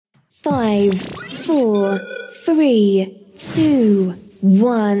5, 4, 3, 2,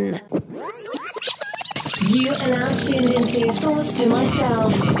 1. You are now tuned into Thoughts to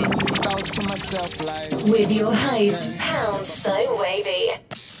Myself. Thoughts to myself, like with your host, Pound So Wavy.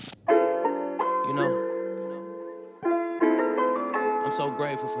 You know, I'm so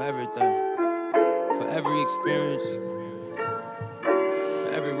grateful for everything, for every experience, for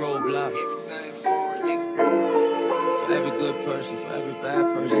every roadblock, for every good person, for every bad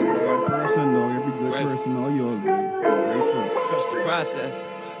person. Every bad person or every good Grateful. person, all you're grateful. Trust the process.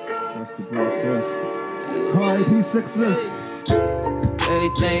 Trust the process. R.I.P. Sixers.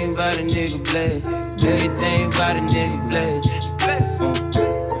 Everything about a nigga blessed. Everything about a nigga blessed.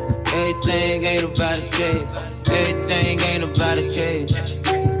 Everything ain't about a check. Everything ain't about a check.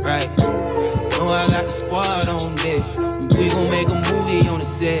 Right. Know I got the squad on deck. We gon' make a movie on the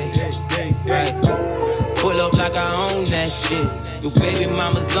set. Right. Pull up like I own that shit. Your baby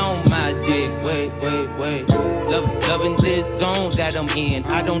mama's on my dick. Wait. Loving this zone that I'm in.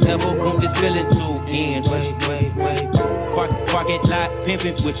 I don't ever want this feeling to end. Wait. Parking lot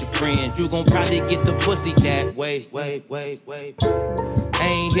pimping with your friends. You gon' probably get the pussy that way. Wait. I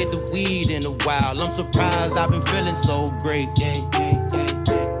ain't hit the weed in a while. I'm surprised I've been feeling so great. Yeah.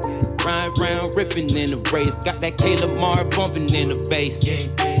 Ride round ripping in the race. Got that K Lamar bumping in the bass.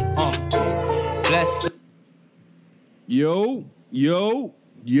 Bless. Yo.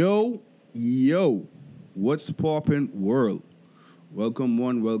 What's poppin' world? Welcome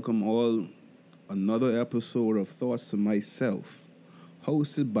one, welcome all. Another episode of Thoughts to Myself.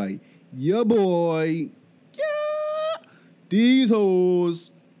 Hosted by your boy. Yeah. These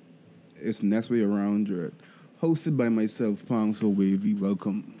hoes. It's next way around, Jared. Hosted by myself, Pound So Wavy.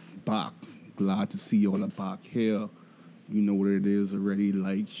 Welcome back. Glad to see y'all back here. You know what it is already.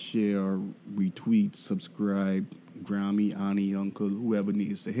 Like, share, retweet, subscribe. Grammy, auntie, uncle, whoever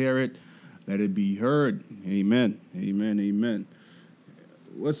needs to hear it, let it be heard. Amen.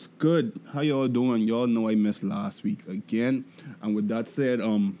 What's good? How y'all doing? Y'all know I missed last week again. And with that said,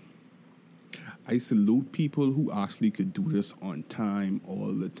 I salute people who actually could do this on time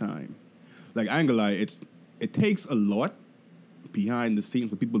all the time. Like, I ain't gonna lie, it takes a lot behind the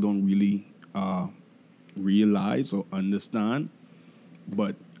scenes, but people don't really realize or understand.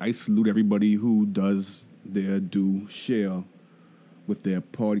 But I salute everybody who does their due share with their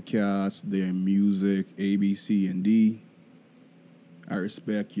podcasts, their music, A, B, C, and D. I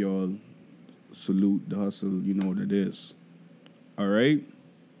respect y'all. Salute the hustle. You know what it is. All right?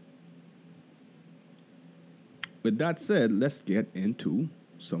 With that said, let's get into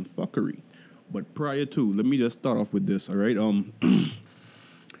some fuckery. But prior to, let me just start off with this, all right?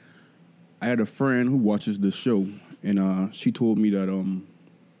 I had a friend who watches the show, and she told me that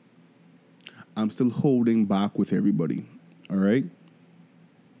I'm still holding back with everybody, all right?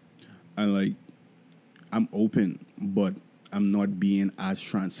 And, like, I'm open, but I'm not being as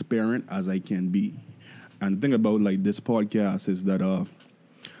transparent as I can be. And the thing about, like, this podcast is that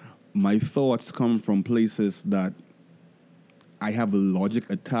my thoughts come from places that I have a logic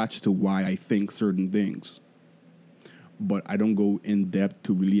attached to why I think certain things. But I don't go in depth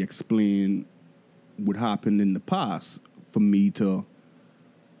to really explain what happened in the past for me to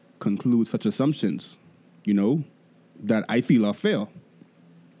conclude such assumptions, you know, that I feel are fair.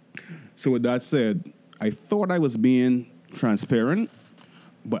 So with that said, I thought I was being transparent,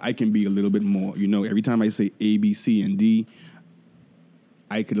 but I can be a little bit more. You know, every time I say A, B, C, and D,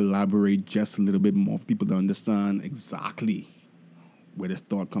 I could elaborate just a little bit more for people to understand exactly where this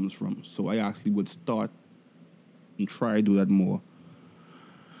thought comes from. So I actually would start and try to do that more.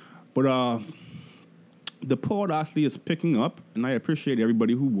 But the pod actually is picking up, and I appreciate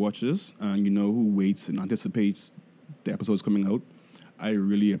everybody who watches and, you know, who waits and anticipates the episodes coming out. I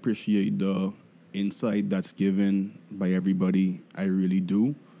really appreciate the insight that's given by everybody. I really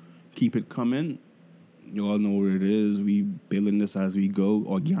do. Keep it coming. You all know what it is. We building this as we go.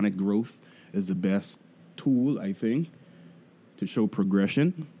 Organic growth is the best tool, I think, to show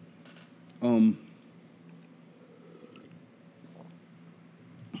progression.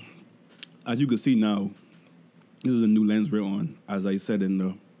 As you can see now, this is a new lens we're on, as I said in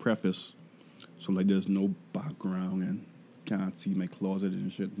the preface. So, like, there's no background and can't see my closet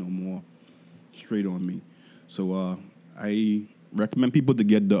and shit no more. Straight on me. So, I recommend people to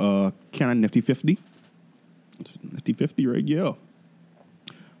get the Canon Nifty 50. Nifty 50, right? Yeah.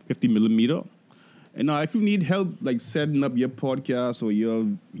 50 millimeter. And if you need help, like, setting up your podcast or your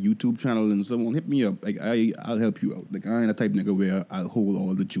YouTube channel and so on, hit me up. Like, I'll help you out. Like, I ain't the type nigga where I'll hold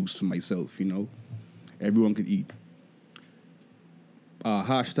all the juice for myself, you know? Everyone could eat.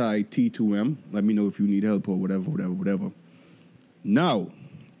 Hashtag T2M. Let me know if you need help or whatever. Now,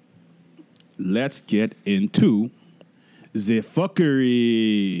 let's get into the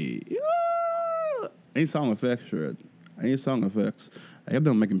fuckery. Yeah. Ain't sound effects, sure. Ain't sound effects. I have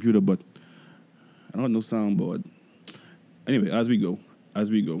them on my computer, but I don't have no soundboard. Anyway, as we go.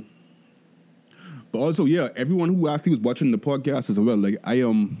 But also, yeah, everyone who actually was watching the podcast as well, like I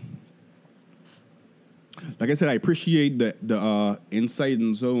said, I appreciate the insight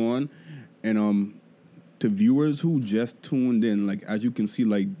and so on, and to viewers who just tuned in, like as you can see,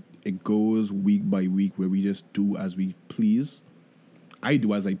 like it goes week by week where we just do as we please. I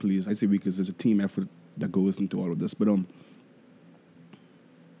do as I please. I say we because there's a team effort that goes into all of this, but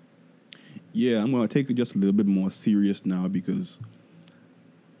yeah, I'm gonna take it just a little bit more serious now because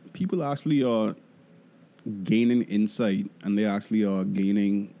people actually are gaining insight and they actually are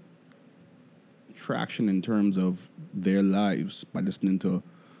gaining traction in terms of their lives by listening to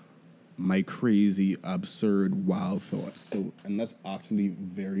my crazy, absurd, wild thoughts. So, and that's actually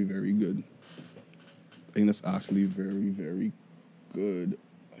very, very good. I think that's actually very, very good.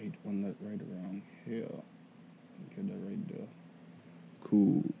 I want that right around here. Get that right there.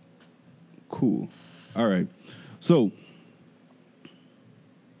 Cool. All right. So,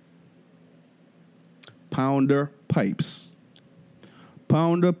 Pounder Pipes.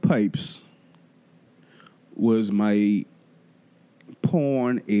 Pounder Pipes was my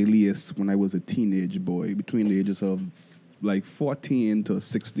porn alias when I was a teenage boy, between the ages of like 14 to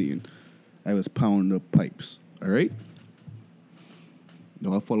 16. I was Pounder Pipes. All right?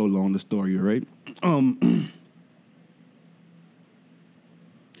 Now I'll follow along the story, all right?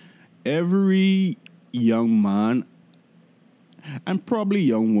 Every young man, and probably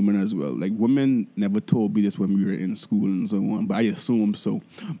young woman as well. Like, women never told me this when we were in school and so on, but I assume so.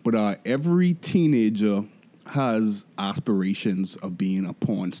 But every teenager has aspirations of being a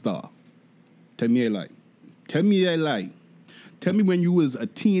porn star. Tell me I lie. Tell me when you was a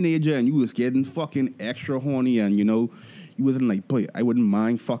teenager and you was getting fucking extra horny and, you know, you wasn't like, boy, I wouldn't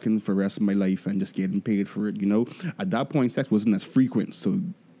mind fucking for the rest of my life and just getting paid for it, you know? At that point, sex wasn't as frequent, so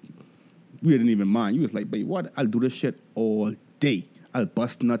you didn't even mind. You was like, babe, what? I'll do this shit all day. I'll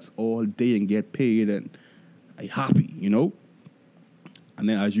bust nuts all day and get paid and I happy, you know? And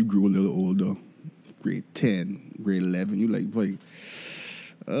then as you grew a little older, grade 10, grade 11, you like, boy,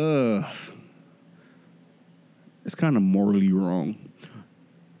 it's kind of morally wrong.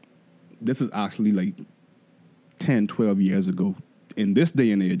 This is actually like 10, 12 years ago. In this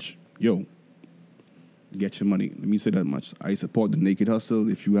day and age, yo, get your money. Let me say that much. I support the naked hustle.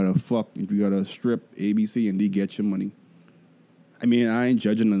 If you gotta fuck, if you gotta strip, A, B, C, and D, get your money. I mean, I ain't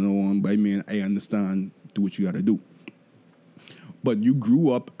judging no one, but I mean, I understand, do what you gotta do. But you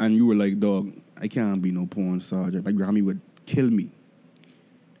grew up and you were like, dog, I can't be no porn star. My Grammy would kill me.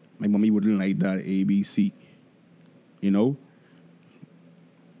 My mommy wouldn't like that, A, B, C. You know?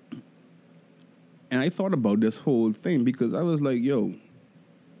 And I thought about this whole thing because I was like, yo,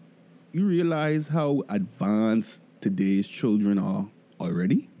 you realize how advanced today's children are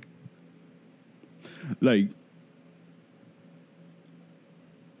already? Like,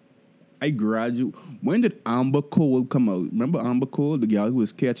 when did Amber Cole come out? Remember Amber Cole, the girl who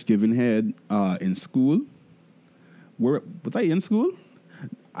was catch giving head in school? Was I in school?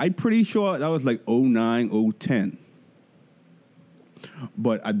 I'm pretty sure that was like 09, 010.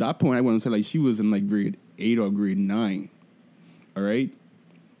 But at that point, I want to say like she was in like grade 8 or grade 9. All right?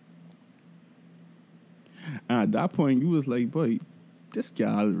 And at that point, you was like, boy, this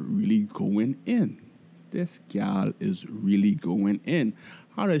gal really going in. This gal is really going in.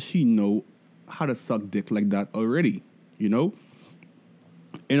 How does she know how to suck dick like that already? You know?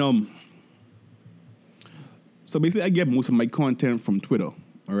 And so basically I get most of my content from Twitter.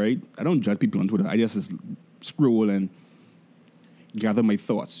 All right? I don't judge people on Twitter. I just scroll and gather my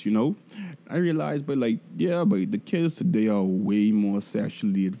thoughts, you know? I realized, but the kids today are way more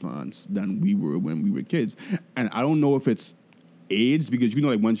sexually advanced than we were when we were kids. And I don't know if it's age, because, you know,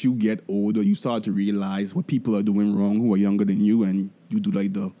 like once you get older, you start to realize what people are doing wrong who are younger than you, and you do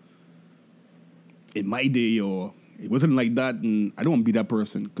like in my day, or it wasn't like that, and I don't want to be that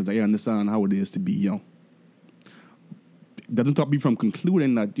person because I understand how it is to be young. It doesn't stop me from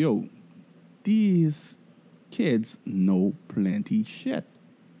concluding that, yo, these kids know plenty shit.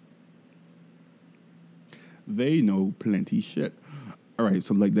 They know plenty shit. All right,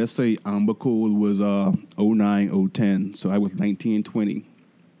 so like let's say Amber Cole was 09, 010, so I was 19, 20.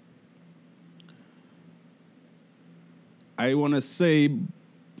 I want to say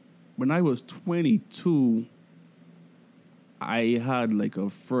when I was 22, I had like a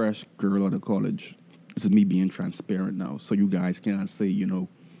fresh girl out of college. This is me being transparent now, so you guys can't say, you know.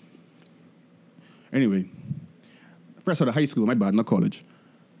 Anyway, fresh out of high school, my bad, not college.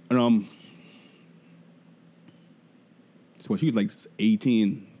 And So she was like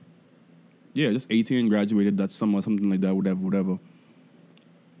 18. Yeah, just 18, graduated that summer, something like that, whatever.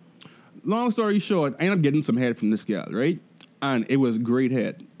 Long story short, I ended up getting some head from this gal, right? And it was great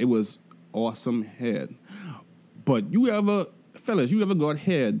head. It was awesome head. But fellas, you ever got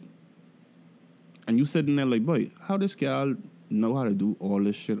head and you sitting there like, boy, how this gal know how to do all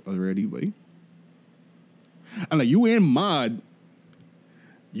this shit already, boy? And like, you ain't mad.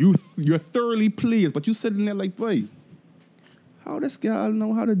 You're thoroughly pleased, but you sitting there like, boy, how this gal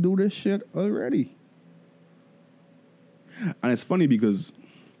know how to do this shit already? And it's funny because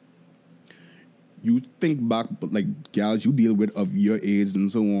you think back, like, gals you deal with of your age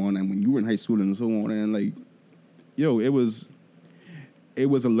and so on, and when you were in high school and so on, and like, yo, it was a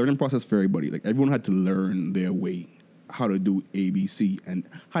learning process for everybody. Like, everyone had to learn their way, how to do ABC, and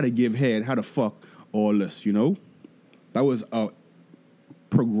how to give head, how to fuck, all this, you know? That was a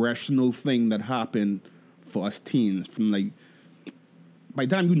progressional thing that happened for us teens from, like, by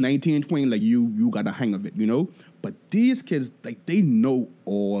the time you're 19, 20, like, you got the hang of it, you know? But these kids, like, they know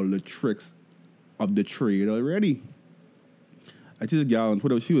all the tricks of the trade already. I see this gal on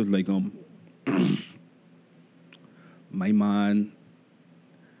Twitter, she was like, my man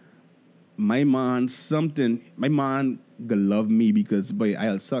gonna love me because, boy,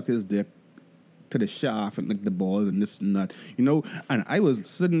 I'll suck his dick to the shaft and like the balls and this and that, you know? And I was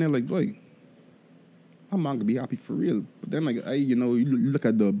sitting there like, boy, my man gonna be happy for real. But then, like, you look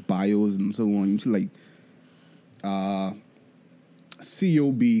at the bios and so on, you see, like,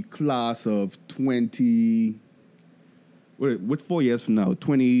 COB class of 20, what's 4 years from now?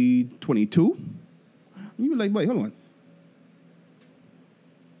 2022? You be like, boy, hold on.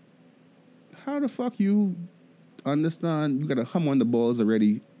 How the fuck you understand you got to hum on the balls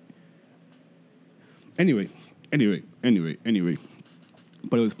already? Anyway. But it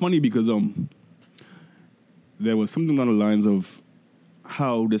was funny because there was something on the lines of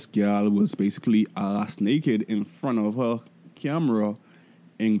how this gal was basically ass naked in front of her camera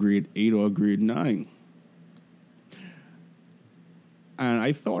in grade 8 or grade 9. And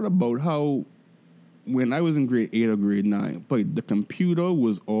I thought about how when I was in grade 8 or grade 9, but the computer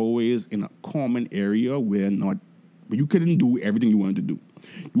was always in a common area but you couldn't do everything you wanted to do.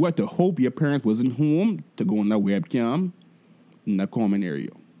 You had to hope your parents wasn't home to go on that webcam in that common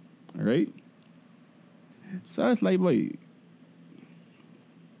area. All right? So it's like, wait,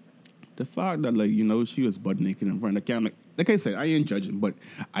 the fact that, like, you know, she was butt naked in front of the camera, like I said, I ain't judging, but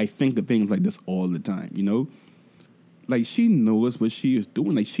I think of things like this all the time, you know? Like, she knows what she is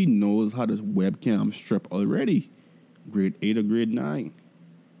doing. Like, she knows how this webcam strip already. Grade 8 or grade 9.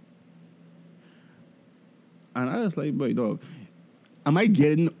 And I was like, boy, dog, am I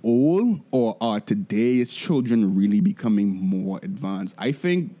getting old, or are today's children really becoming more advanced? I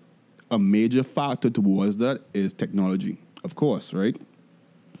think a major factor towards that is technology, of course, right?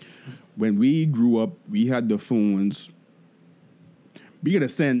 When we grew up, we had the phones. We got to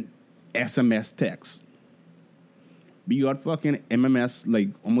send SMS texts. We got fucking MMS like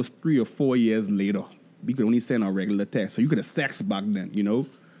almost 3 or 4 years later. We could only send our regular text. So you could have sex back then, you know?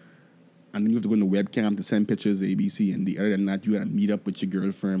 And then you have to go on the webcam to send pictures, ABC, and other than that, you had to meet up with your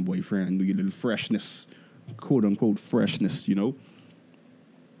girlfriend, boyfriend, and do your little freshness, quote unquote freshness, you know?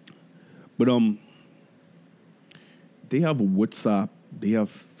 But they have WhatsApp, they have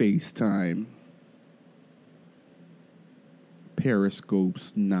FaceTime, Periscope,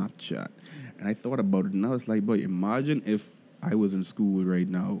 Snapchat. And I thought about it, and I was like, boy, imagine if I was in school right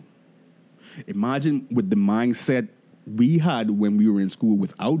now. Imagine with the mindset we had when we were in school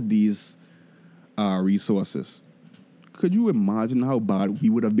without these resources. Could you imagine how bad we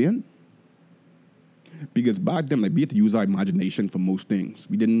would have been? Because back then, like, we had to use our imagination for most things.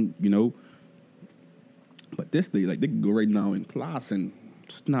 We didn't, you know. But this day, like, they can go right now in class and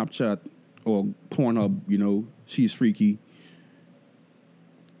Snapchat or Pornhub, you know, She's Freaky.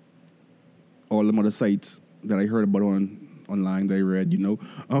 All them other sites that I heard about online that I read, you know.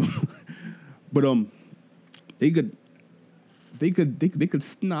 But they could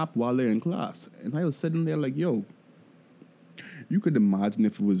snap while they're in class. And I was sitting there like, yo, you could imagine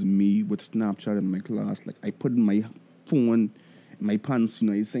if it was me with Snapchat in my class. Like, I put in my phone in my pants, you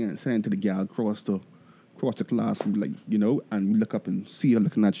know, sending it to the gal across the class, and like, you know, and we look up and see her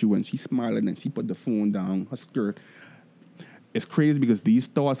looking at you, and she's smiling, and she put the phone down her skirt. It's crazy because these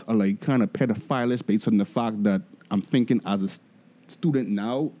thoughts are like kind of pedophilish based on the fact that I'm thinking as a student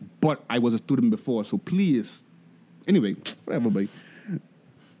now, but I was a student before. So please, anyway, whatever, but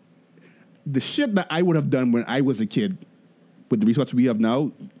the shit that I would have done when I was a kid with the resources we have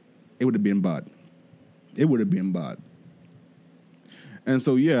now, it would have been bad. It would have been bad. And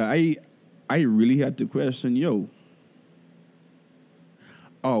so, yeah, I really had to question, yo,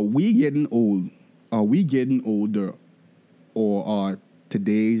 are we getting old? Are we getting older? Or are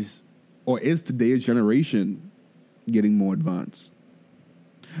is today's generation getting more advanced?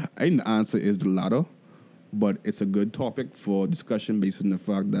 I think the answer is the latter, but it's a good topic for discussion based on the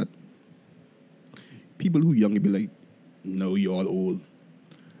fact that people who young be like, no, you all old.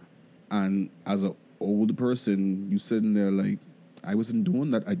 And as an old person, you sitting there like, I wasn't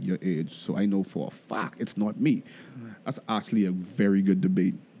doing that at your age, so I know for a fact it's not me. That's actually a very good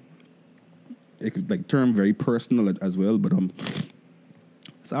debate. It could like turn very personal as well, but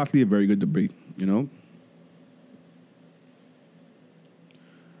it's actually a very good debate, you know?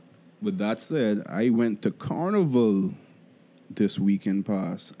 With that said, I went to Carnival this weekend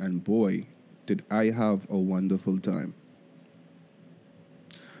past, and boy, did I have a wonderful time.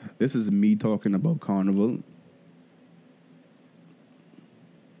 This is me talking about Carnival.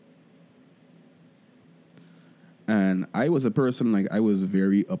 And I was a person, like, I was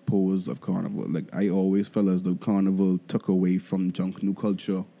very opposed of Carnival. Like, I always felt as though Carnival took away from Junkanoo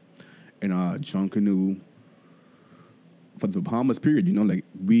culture and Junkanoo for the Bahamas period, you know, like,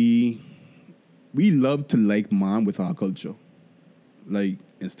 we love to like man with our culture. Like,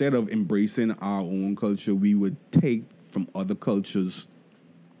 instead of embracing our own culture, we would take from other cultures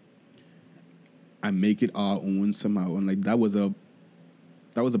and make it our own somehow. And like that was a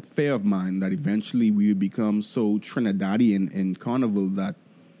fear of mine, that eventually we would become so Trinidadian in Carnival that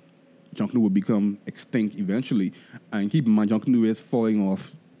Junkanoo would become extinct eventually. And keep in mind, Junkanoo is falling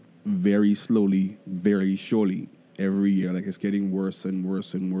off very slowly, very surely every year. Like, it's getting worse and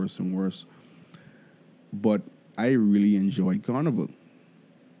worse and worse and worse. But I really enjoyed Carnival.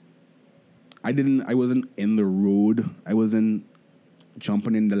 I wasn't in the road. I wasn't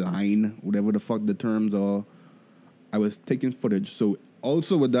jumping in the line, whatever the fuck the terms are. I was taking footage. So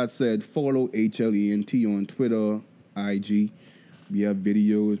also with that said, follow HLENT on Twitter, IG. We have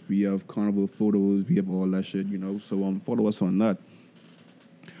videos, we have Carnival photos, we have all that shit, you know. So follow us on that.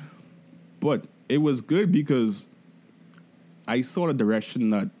 But it was good because I saw the direction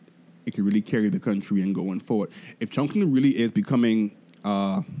that it could really carry the country and going forward. If Junkanoo really is becoming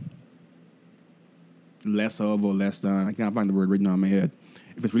less of or less than, I can't find the word right now in my head.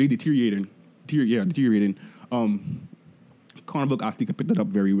 If it's really deteriorating, Carnival actually could pick that up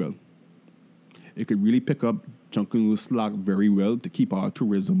very well. It could really pick up Junkanoo's slack very well to keep our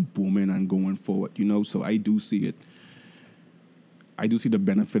tourism booming and going forward, you know. So I do see it. I do see the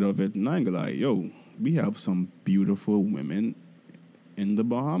benefit of it. And I ain't gonna lie, yo, we have some beautiful women in the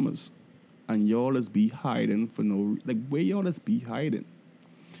Bahamas, and y'all is be hiding for no, like, where y'all is be hiding?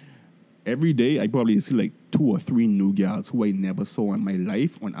 Every day I probably see like 2 or 3 new gals who I never saw in my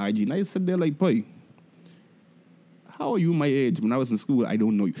life on IG, and I sit there like, boy, how are you my age? When I was in school, I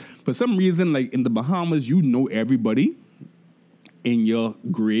don't know you. For some reason, like in the Bahamas, you know everybody in your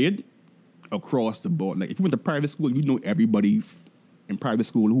grade across the board. Like if you went to private school, you know everybody in private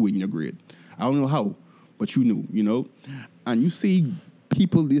school who in your grade. I don't know how, but you knew, you know. And you see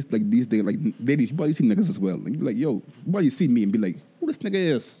people these days, like ladies, you probably see niggas as well. Like, you be like, yo, you probably see me and be like, who this nigga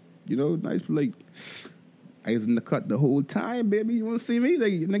is? You know, nice, like, I was in the cut the whole time, baby. You want to see me?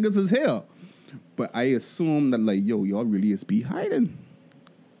 Like, niggas is here. But I assume that, like, yo, y'all really is be hiding.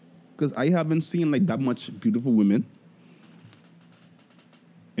 Because I haven't seen, like, that much beautiful women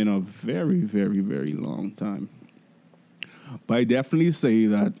in a very, very, very long time. But I definitely say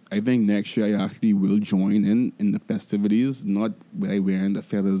that I think next year I actually will join in the festivities, not by wearing the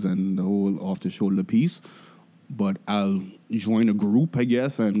feathers and the whole off-the-shoulder piece, but I'll join a group, I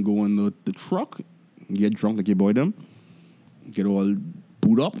guess, and go in the truck, get drunk like your boy them, get all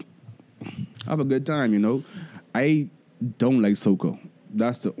boot up, have a good time, you know. I don't like soca.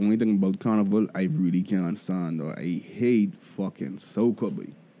 That's the only thing about Carnival I really can't stand. Or I hate fucking soca,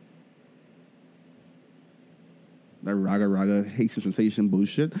 boy. That raga Haitian sensation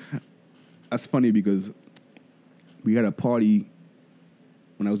bullshit. That's funny because we had a party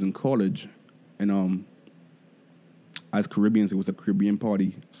when I was in college, and as Caribbeans, it was a Caribbean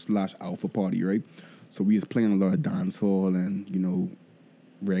party / alpha party, right? So we was playing a lot of dancehall and, you know,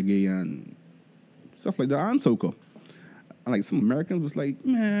 reggae and stuff like that, and soca. And like some Americans was like,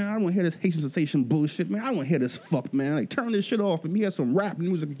 man, I don't want to hear this Haitian sensation bullshit, man. I don't want to hear this fuck, man. Like, turn this shit off. And he had some rap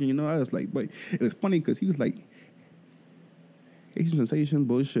music, you know. I was like, but it was funny because he was like, Haitian sensation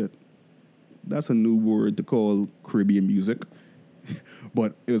bullshit. That's a new word to call Caribbean music.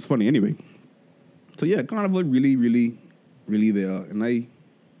 But it was funny anyway. So yeah, Carnival really, really, really there. And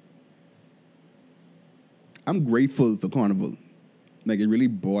I'm grateful for Carnival. Like, it really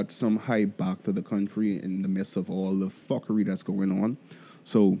brought some hype back to the country in the midst of all the fuckery that's going on.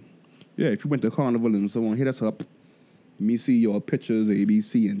 So, yeah, if you went to Carnival and so on, hit us up. Me see your pictures A, B,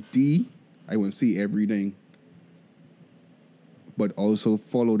 C, and D. I want to see everything. But also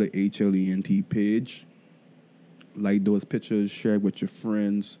follow the HLENT page. Like those pictures, share it with your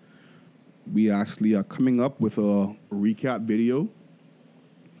friends. We actually are coming up with a recap video.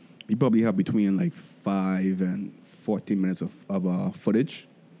 We probably have between like 5 and 14 minutes of footage.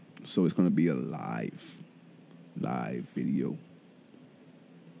 So it's going to be a live video.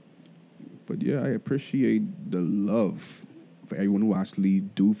 But yeah, I appreciate the love for everyone who actually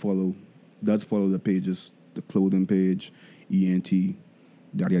does follow the pages, the clothing page, ENT, yada,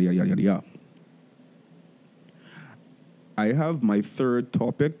 yada, yada, yada, yada. I have my third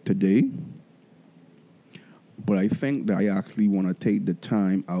topic today, but I think that I actually want to take the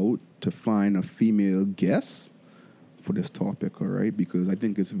time out to find a female guest for this topic, all right? Because I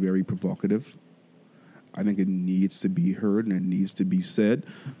think it's very provocative. I think it needs to be heard and it needs to be said.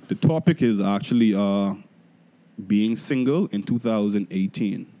 The topic is actually being single in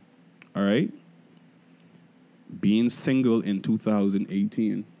 2018, all right? Being single in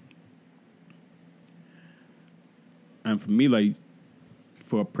 2018. And for me, like,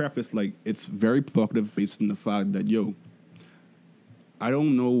 for a preface, like, it's very provocative based on the fact that, I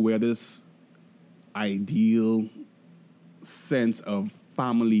don't know where this ideal sense of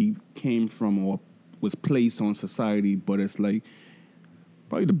family came from or was placed on society, but it's like,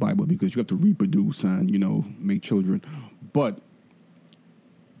 probably the Bible, because you have to reproduce and, make children. But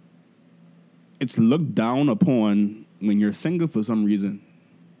it's looked down upon when you're single for some reason.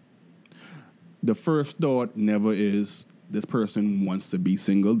 The first thought never is this person wants to be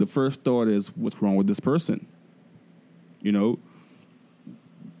single. The first thought is what's wrong with this person? And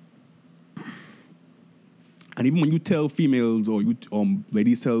even when you tell females or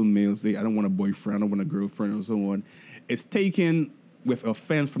ladies tell males, I don't want a boyfriend, I don't want a girlfriend, and so on, it's taken with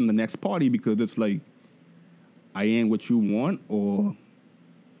offense from the next party because it's like, I ain't what you want, or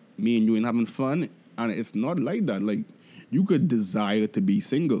me and you ain't having fun. And it's not like that. Like, you could desire to be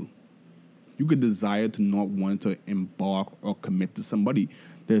single. You could desire to not want to embark or commit to somebody.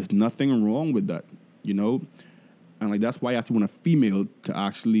 There's nothing wrong with that, And like, that's why I actually want a female to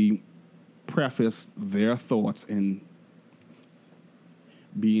actually preface their thoughts in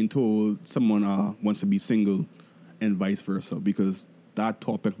being told someone wants to be single and vice versa, because that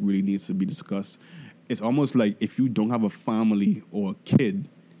topic really needs to be discussed. It's almost like if you don't have a family or a kid,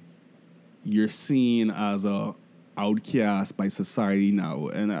 you're seen as a outcast by society now.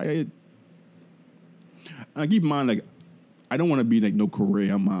 And I keep in mind, like, I don't want to be like no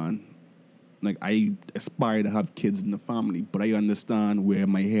Korea man. Like, I aspire to have kids in the family, but I understand where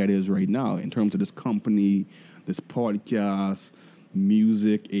my head is right now in terms of this company, this podcast,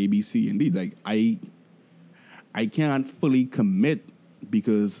 music, ABC, indeed. Like, I can't fully commit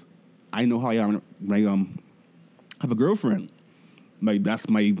because I know how I am when I have a girlfriend. Like, that's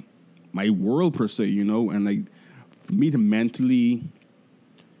my world per se, And like, for me to mentally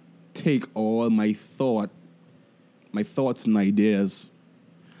take all my thoughts and ideas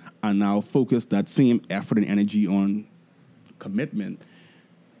and now focus that same effort and energy on commitment,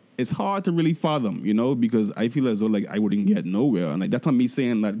 it's hard to really fathom, because I feel as though like I wouldn't get nowhere. And like, that's not me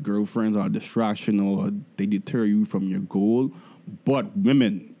saying that girlfriends are a distraction or they deter you from your goal. But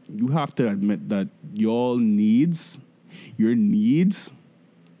women, you have to admit that your needs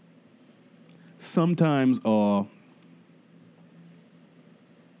sometimes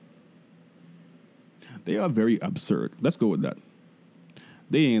they are very absurd. Let's go with that.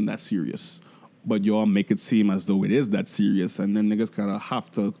 They ain't that serious, but y'all make it seem as though it is that serious, and then niggas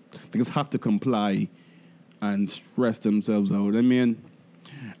have to comply and stress themselves out. I mean,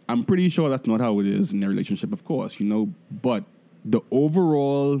 I'm pretty sure that's not how it is in their relationship, of course, but the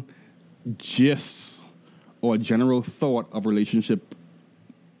overall gist or general thought of relationship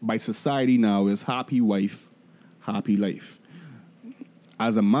by society now is happy wife, happy life.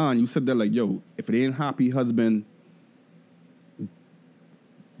 As a man, you said that like, if it ain't happy husband,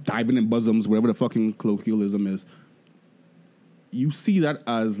 diving in bosoms, whatever the fucking colloquialism is, you see that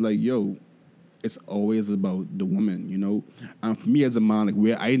as like, it's always about the woman, And for me as a man, like,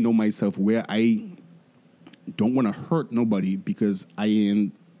 where I know myself, where I don't want to hurt nobody because I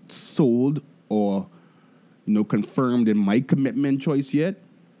ain't sold or, confirmed in my commitment choice yet,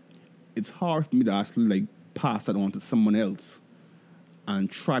 it's hard for me to actually like pass that on to someone else and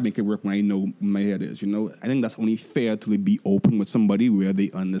try to make it work when I know my head is, I think that's only fair to be open with somebody where they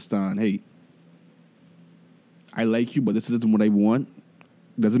understand, hey, I like you, but this isn't what I want.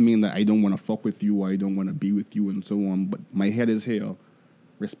 Doesn't mean that I don't want to fuck with you or I don't want to be with you and so on, but my head is here.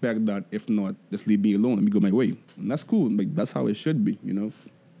 Respect that. If not, just leave me alone. Let me go my way. And that's cool. Like, that's how it should be,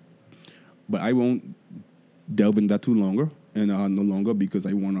 But I won't delve in that too longer and no longer because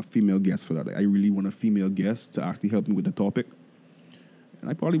I want a female guest for that. I really want a female guest to actually help me with the topic. And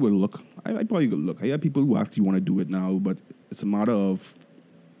I probably will look. I probably will look. I have people who actually want to do it now, but it's a matter of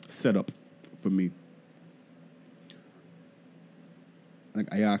setup for me.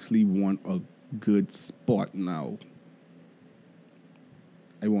 Like, I actually want a good spot now.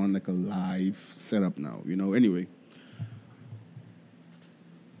 I want like a live setup now, you know. Anyway.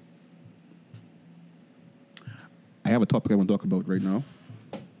 I have a topic I want to talk about right now.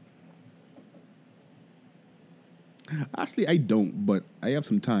 Actually, I don't, but I have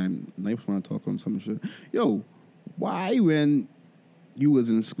some time. And I just want to talk on some shit. Yo, why when you was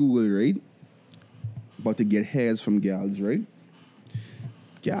in school, right? About to get heads from gals, right?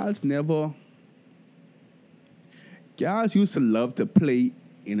 Gals used to love to play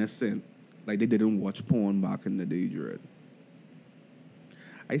innocent. Like they didn't watch porn back in the day, Jared.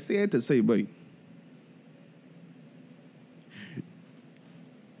 I say it to say, boy,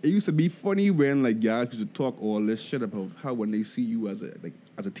 it used to be funny when like guys used to talk all this shit about how when they see you as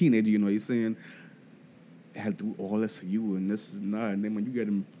a teenager, you know what you're saying, I had to do all this for you and this is not, and then when you get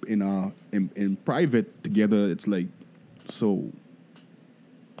in private together, it's like, so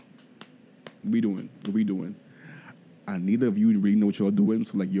what we doing? And neither of you really know what y'all doing,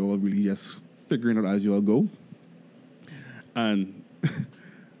 so like y'all really just figuring it out as y'all go. And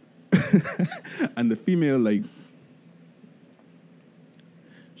and the female, like,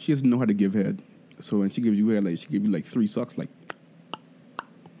 she doesn't know how to give head. So when she gives you head, like, she give you like 3 sucks, like,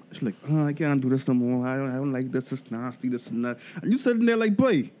 she's like, oh, I can't do this no more. I don't like this. It's nasty. This and that. And you sitting there like,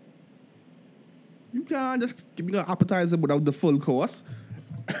 boy, you can't just give me an appetizer without the full course.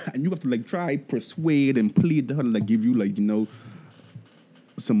 And you have to like try, persuade, and plead to her to like give you like, you know,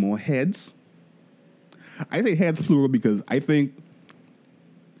 some more heads. I say heads plural because I think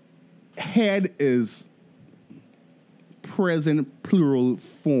head is present plural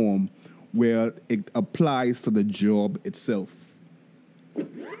form where it applies to the job itself.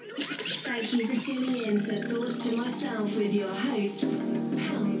 Thank you for tuning in to Thoughts to Myself with your host,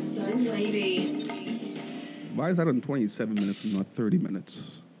 Pounds So Wavy. Why is that on 27 minutes and not 30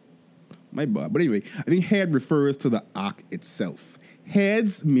 minutes? My bad. But anyway, I think head refers to the act itself.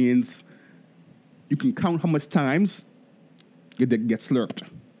 Heads means you can count how much times you get slurped.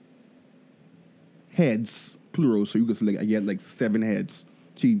 Heads, plural, so you can say, like, I get like 7 heads.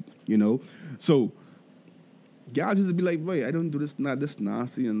 Cheap, you know? So, guys used to be like, wait, I don't do this, not this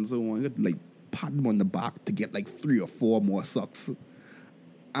nasty, and so on. You have to like pat them on the back to get like 3 or 4 more sucks.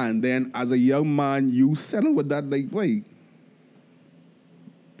 And then as a young man, you settle with that, like, wait,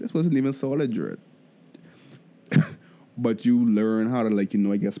 this wasn't even solid, Jared. But you learn how to, like, you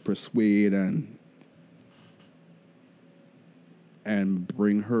know, I guess persuade and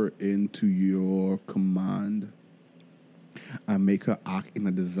bring her into your command and make her act in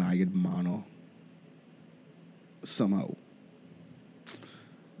a desired manner somehow.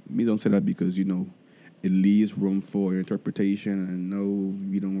 Me don't say that because, you know, it leaves room for interpretation, and no,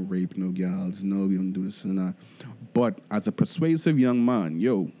 we don't rape no gals, no, we don't do this and that. But as a persuasive young man,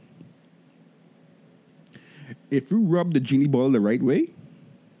 yo, if you rub the genie ball the right way,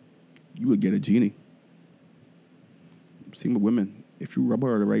 you will get a genie. Same with women. If you rub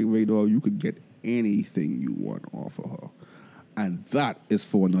her the right way, though, you could get anything you want off of her. And that is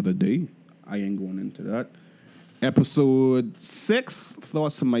for another day. I ain't going into that. Episode 6,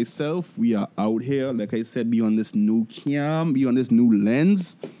 Thoughts to Myself. We are out here. Like I said, be on this new cam, be on this new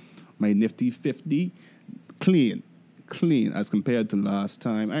lens. My nifty 50. Clean as compared to last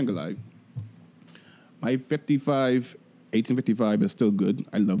time. I ain't gonna lie. My 1855 is still good.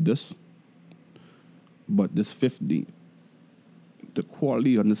 I love this. But this 50, the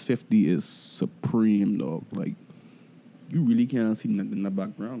quality on this 50 is supreme, dog. Like, you really can't see nothing in the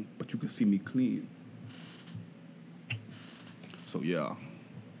background, but you can see me clean. So, yeah.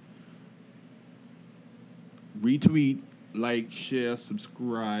 Retweet, like, share,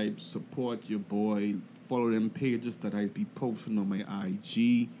 subscribe, support your boy. Follow them pages that I be posting on my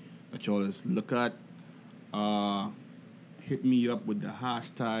IG that y'all just look at. Hit me up with the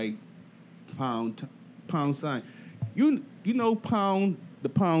hashtag pound sign. You know the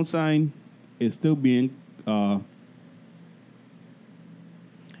pound sign is still being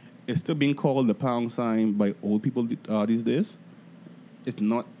called the pound sign by old people these days. It's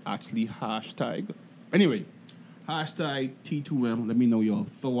not actually hashtag. Anyway, hashtag T2M. Let me know your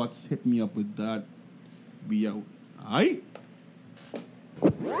thoughts. Hit me up with that. Be out. Alright?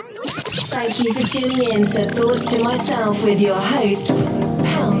 Thank you for tuning in to Thoughts to Myself with your host,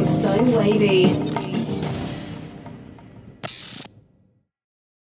 Pounds So Wavy.